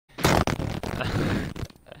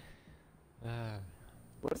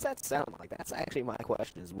What does that sound like? That's actually my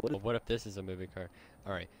question. Is Well, what if this is a movie car?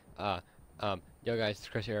 All right. Yo guys, it's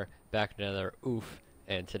Chris here, back with another oof.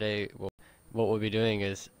 And today, what we'll be doing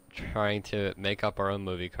is trying to make up our own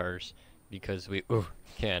movie cars because we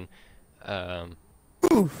can.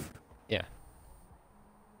 oof? Yeah.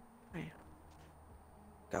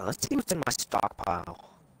 God, let's see what's in my stockpile.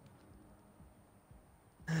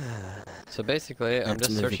 So basically, I'm That's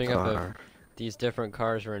just a movie searching up car. if these different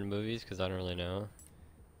cars are in movies because I don't really know.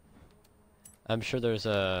 I'm sure there's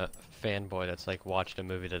a fanboy that's like watched a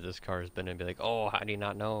movie that this car has been in and be like, oh, how do you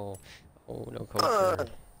not know? Oh, no culture.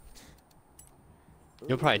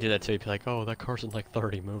 You'll probably do that too. You'd be like, oh, that car's in like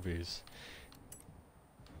 30 movies.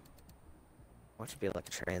 Why don't you be like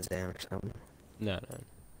a Trans Am or something? No.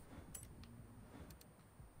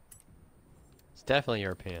 It's definitely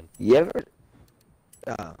European. You ever,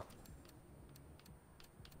 have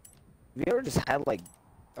you ever just had like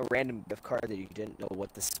a random gift card that you didn't know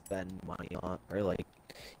what to spend money on, or like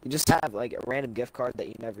you just have like a random gift card that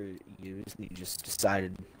you never used and you just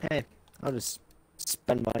decided, hey, I'll just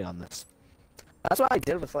spend money on this. That's what I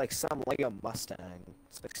did with like some Lego Mustang.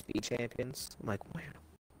 It's like Speed Champions. I'm like, wow.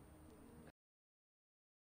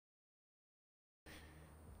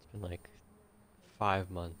 It's been like 5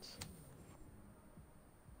 months.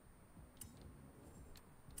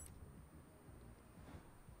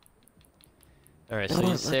 Alright, so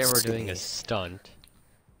you say we're doing a stunt.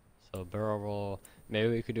 So barrel roll. Maybe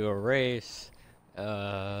we could do a race.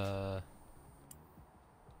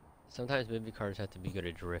 Sometimes movie cars have to be good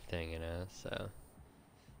at drifting, you know, so.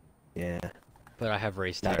 Yeah. But I have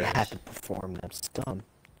race Now tires. you have to perform them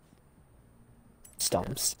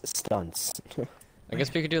stunts. I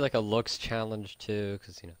guess we could do like a looks challenge too,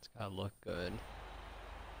 because, you know, it's gotta look good.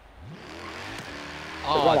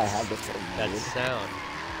 Oh, I have this that sound.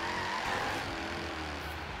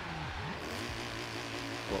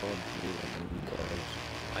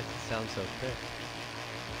 Why does it sound so thick?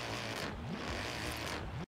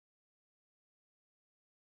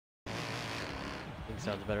 I think it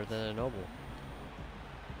sounds better than a Noble.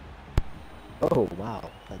 Oh wow,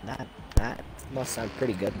 and that must sound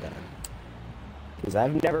pretty good then. Because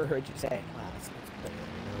I've never heard you say, wow, that sounds better than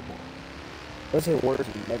a Noble. Those are words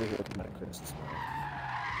you never hear come out of Chris's mouth.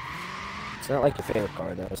 It's not like your favorite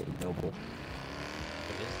car, that was a Noble.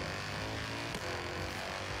 It is.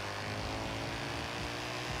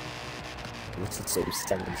 Unless it's a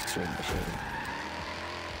 7 string machine.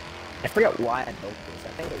 I forget why I built this. I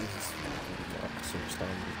think it was just or something.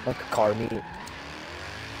 Like a car meet. Yeah.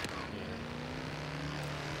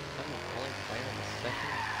 I'm only playing on the second.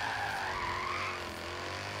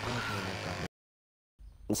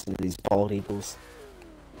 Listen to these bald eagles.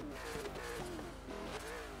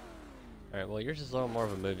 Alright, well yours is a little more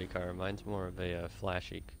of a movie car. Mine's more of a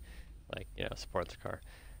flashy, like, you know, sports car.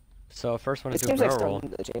 So first one to do a barrel roll.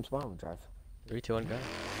 Like James Bond would drive. 3, 2, 1, go.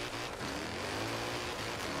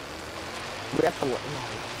 We have to.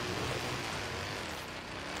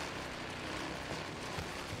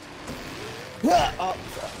 Oh,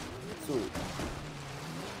 sweet.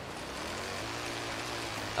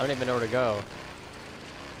 I don't even know where to go.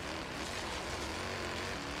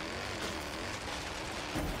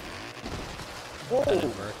 Whoa. That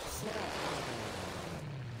didn't work.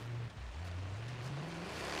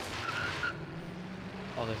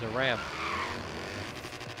 Oh, there's a ramp.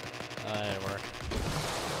 That didn't work.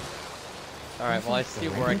 Alright, well I see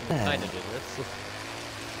where I can kinda do this.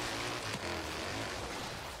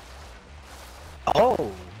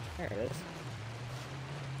 Oh! There it is.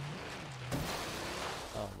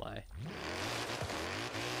 Oh my.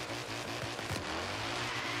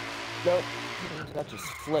 Nope. That just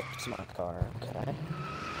flipped my car. Okay.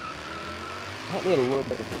 Might need a little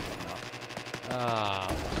bit of help.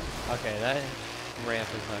 Ah. Okay, that ramp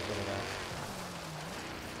is not good enough.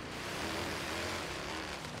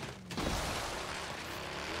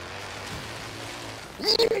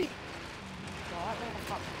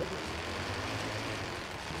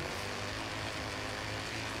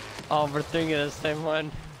 Oh, we're thinking the same one.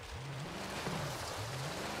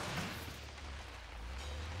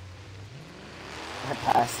 I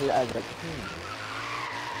passed it, I was like,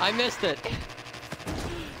 I missed it!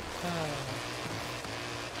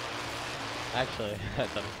 Actually, I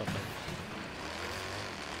thought of something.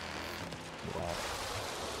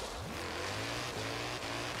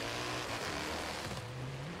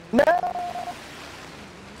 No!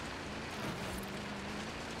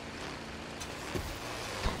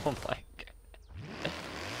 Oh my god.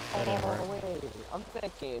 That didn't work. Wait, I'm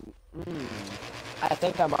thinking, I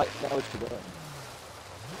think I might know what you're doing.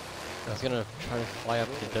 I was gonna try to fly up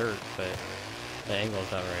the dirt, but The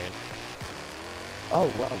angle's not right.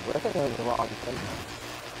 Oh, well, we're thinking of the wrong thing.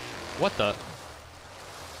 What the?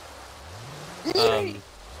 Oh!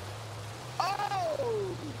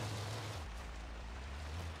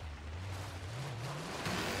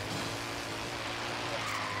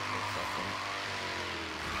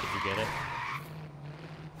 Did you get it?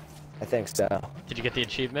 I think so. Did you get the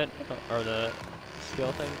achievement? Or the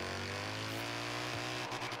skill thing?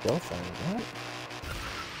 Skill thing, what?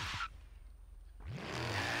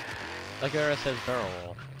 Like where it says barrel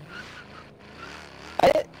roll.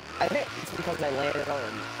 I think it's because I landed on,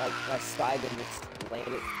 like, my side and just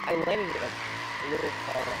landed. I landed it a little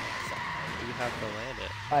far on my side. You have to land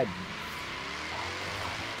it.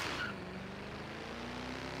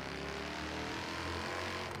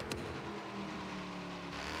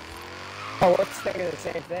 Oh, let's thinking the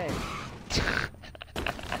same thing.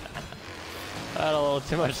 I had a little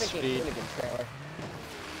too much speed.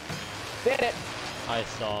 Did it! I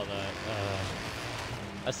saw that.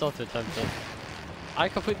 I still have to attempt it. I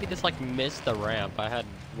completely just like missed the ramp. I had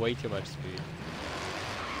way too much speed.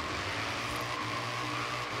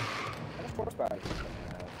 How much horsepower do you have?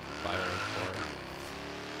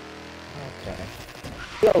 504. Okay.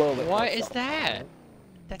 Feel a little bit What more is soft. that?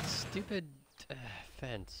 That stupid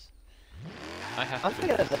fence. I have I'm to.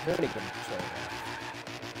 thinking of the hoonigan trailer.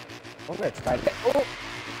 I'm gonna try to get. Oh!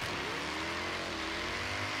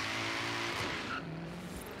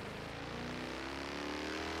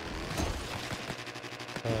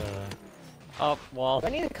 Oh, well. Do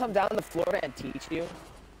I need to come down to Florida and teach you?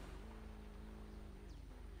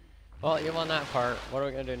 Well, you won that part. What are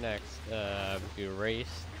we gonna do next? Do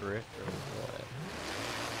race, drift, or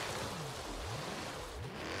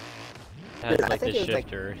what? That's like the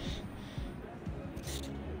shifter.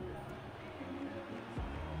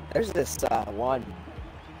 There's this one.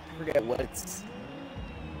 I forget what it's.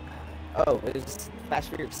 Oh, it was Fast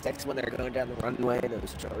Furious 6 when they were going down the runway.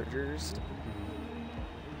 Those Chargers.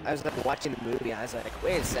 I was like watching the movie. And I was like,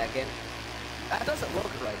 wait a second, that doesn't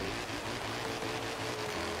look right.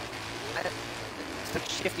 It's like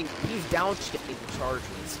shifting. He's downshifting the Charger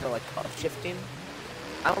instead of like upshifting.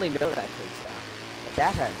 I only know that because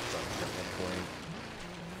that had some point.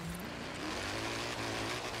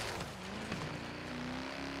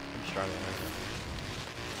 I'm struggling right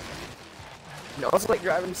You know, it's like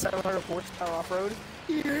driving 700 horsepower off-road.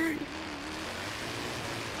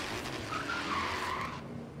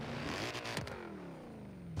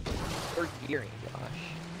 Or gearing. now. Gosh.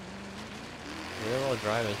 Rear-wheel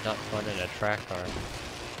drive is not fun in a track car.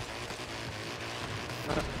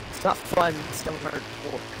 It's not fun. 700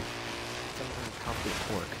 torque. 700 pound-feet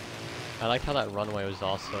torque. I liked how that runway was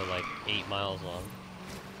also like 8 miles long.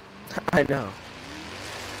 I know.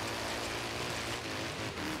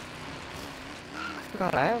 I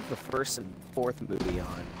forgot I have the first and fourth movie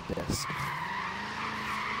on this.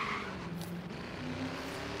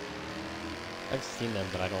 I've seen them,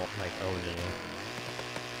 but I don't like own any.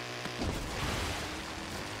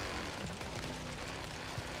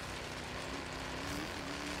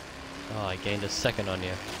 Oh, I gained a second on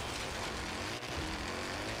you.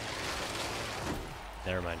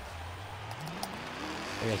 Never mind.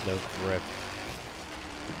 He has no grip.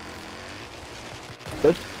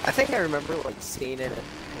 But I think I remember like seeing it in a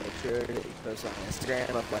picture that he posted on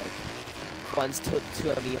Instagram of like funds to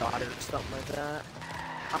a Miata or something like that.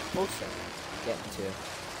 How close are we getting to?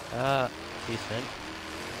 Decent.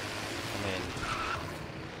 I mean,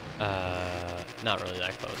 not really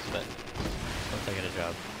that close, but I'm taking a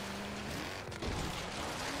job.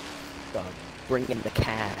 Bring in the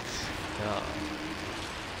cash. Oh.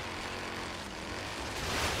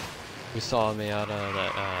 We saw a Miata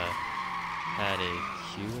that had a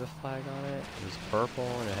Cuba flag on it. It was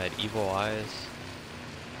purple and it had evil eyes.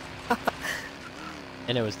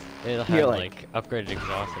 And it had like upgraded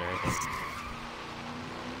exhaust and everything.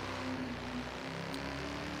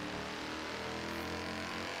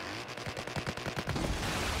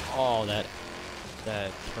 Oh, that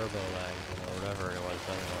turbo lag or whatever it was. I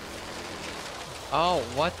don't know. Oh,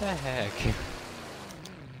 what the heck?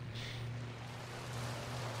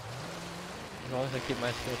 As long as I keep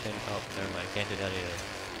my skill chain. Oh, never mind. Can't do that either.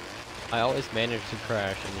 I always manage to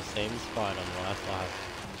crash in the same spot on the last lap.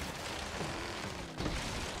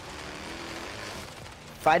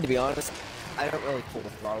 If I had to be honest, I don't really pull the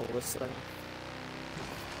throttle this thing.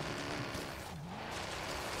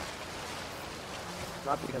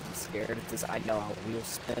 Not because I'm scared, it's just I know how wheels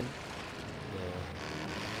spin. Yeah.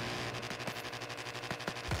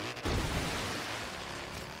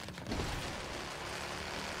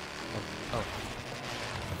 Oh.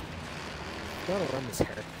 I gotta run this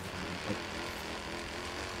hair.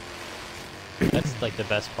 That's like the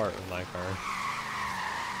best part of my car.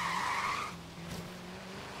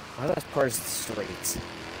 My best part is the straights.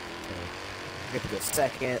 I get to go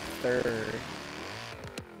second, third.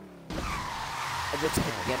 I just hit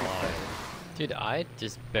the end of third. Dude, I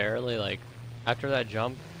just barely, like, after that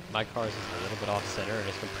jump, my car is just a little bit off center and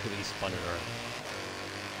it's completely spun it around.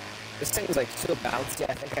 This thing is like so bouncy,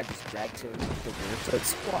 I think I just dragged to the rear, so it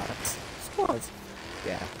squats. Squats.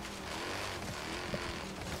 Yeah.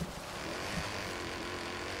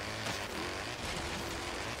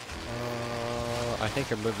 I think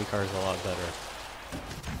your movie car is a lot better.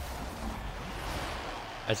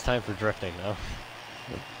 It's time for drifting now.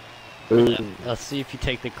 Let's see if you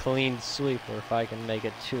take the clean sweep or if I can make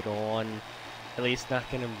it 2-1. At least not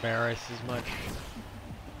gonna embarrass as much.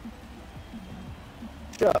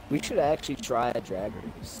 We should actually try a drag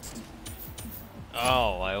race.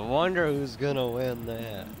 Oh, I wonder who's gonna win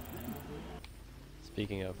that.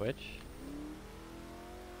 Speaking of which.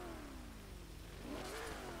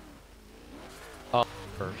 Oh,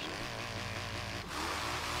 first.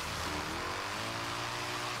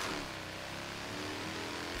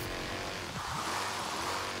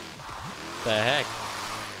 The heck?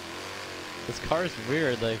 This car is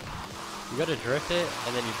weird, like, you gotta drift it,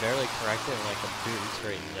 and then you barely correct it, and like completely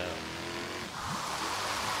straightens out.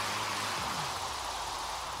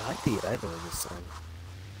 I like the idea of this thing.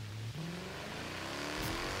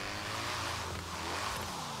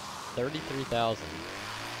 $33,000.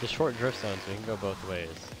 The short drift zone, so you can go both ways.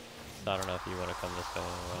 So I don't know if you want to come this way or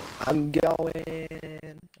what. I'm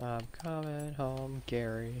going. I'm coming home,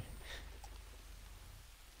 Gary.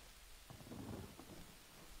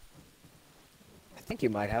 I think you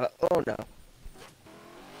might have it. Oh no.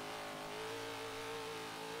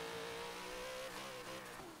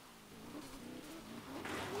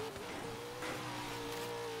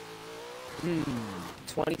 Hmm.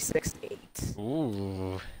 26-8.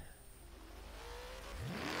 Ooh.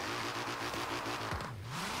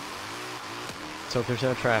 So if there's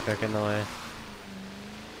no traffic in the way.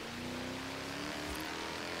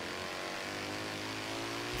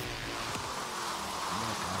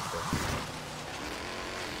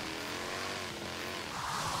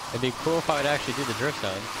 It'd be cool if I would actually do the drift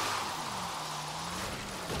zone.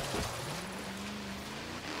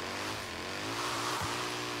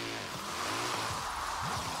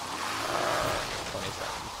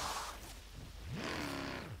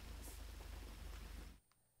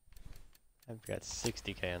 I've got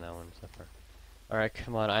 60K on that one so far. Alright,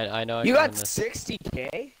 come on, I know I You can got win this.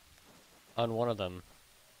 60K? On one of them.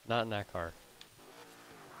 Not in that car.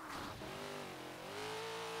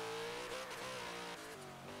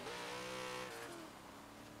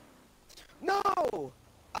 No!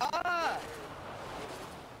 Ah!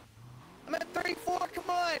 I'm at 34, come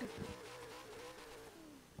on!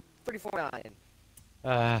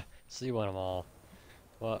 34.9. So you won them all.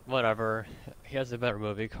 Well, whatever. He has a better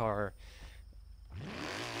movie car.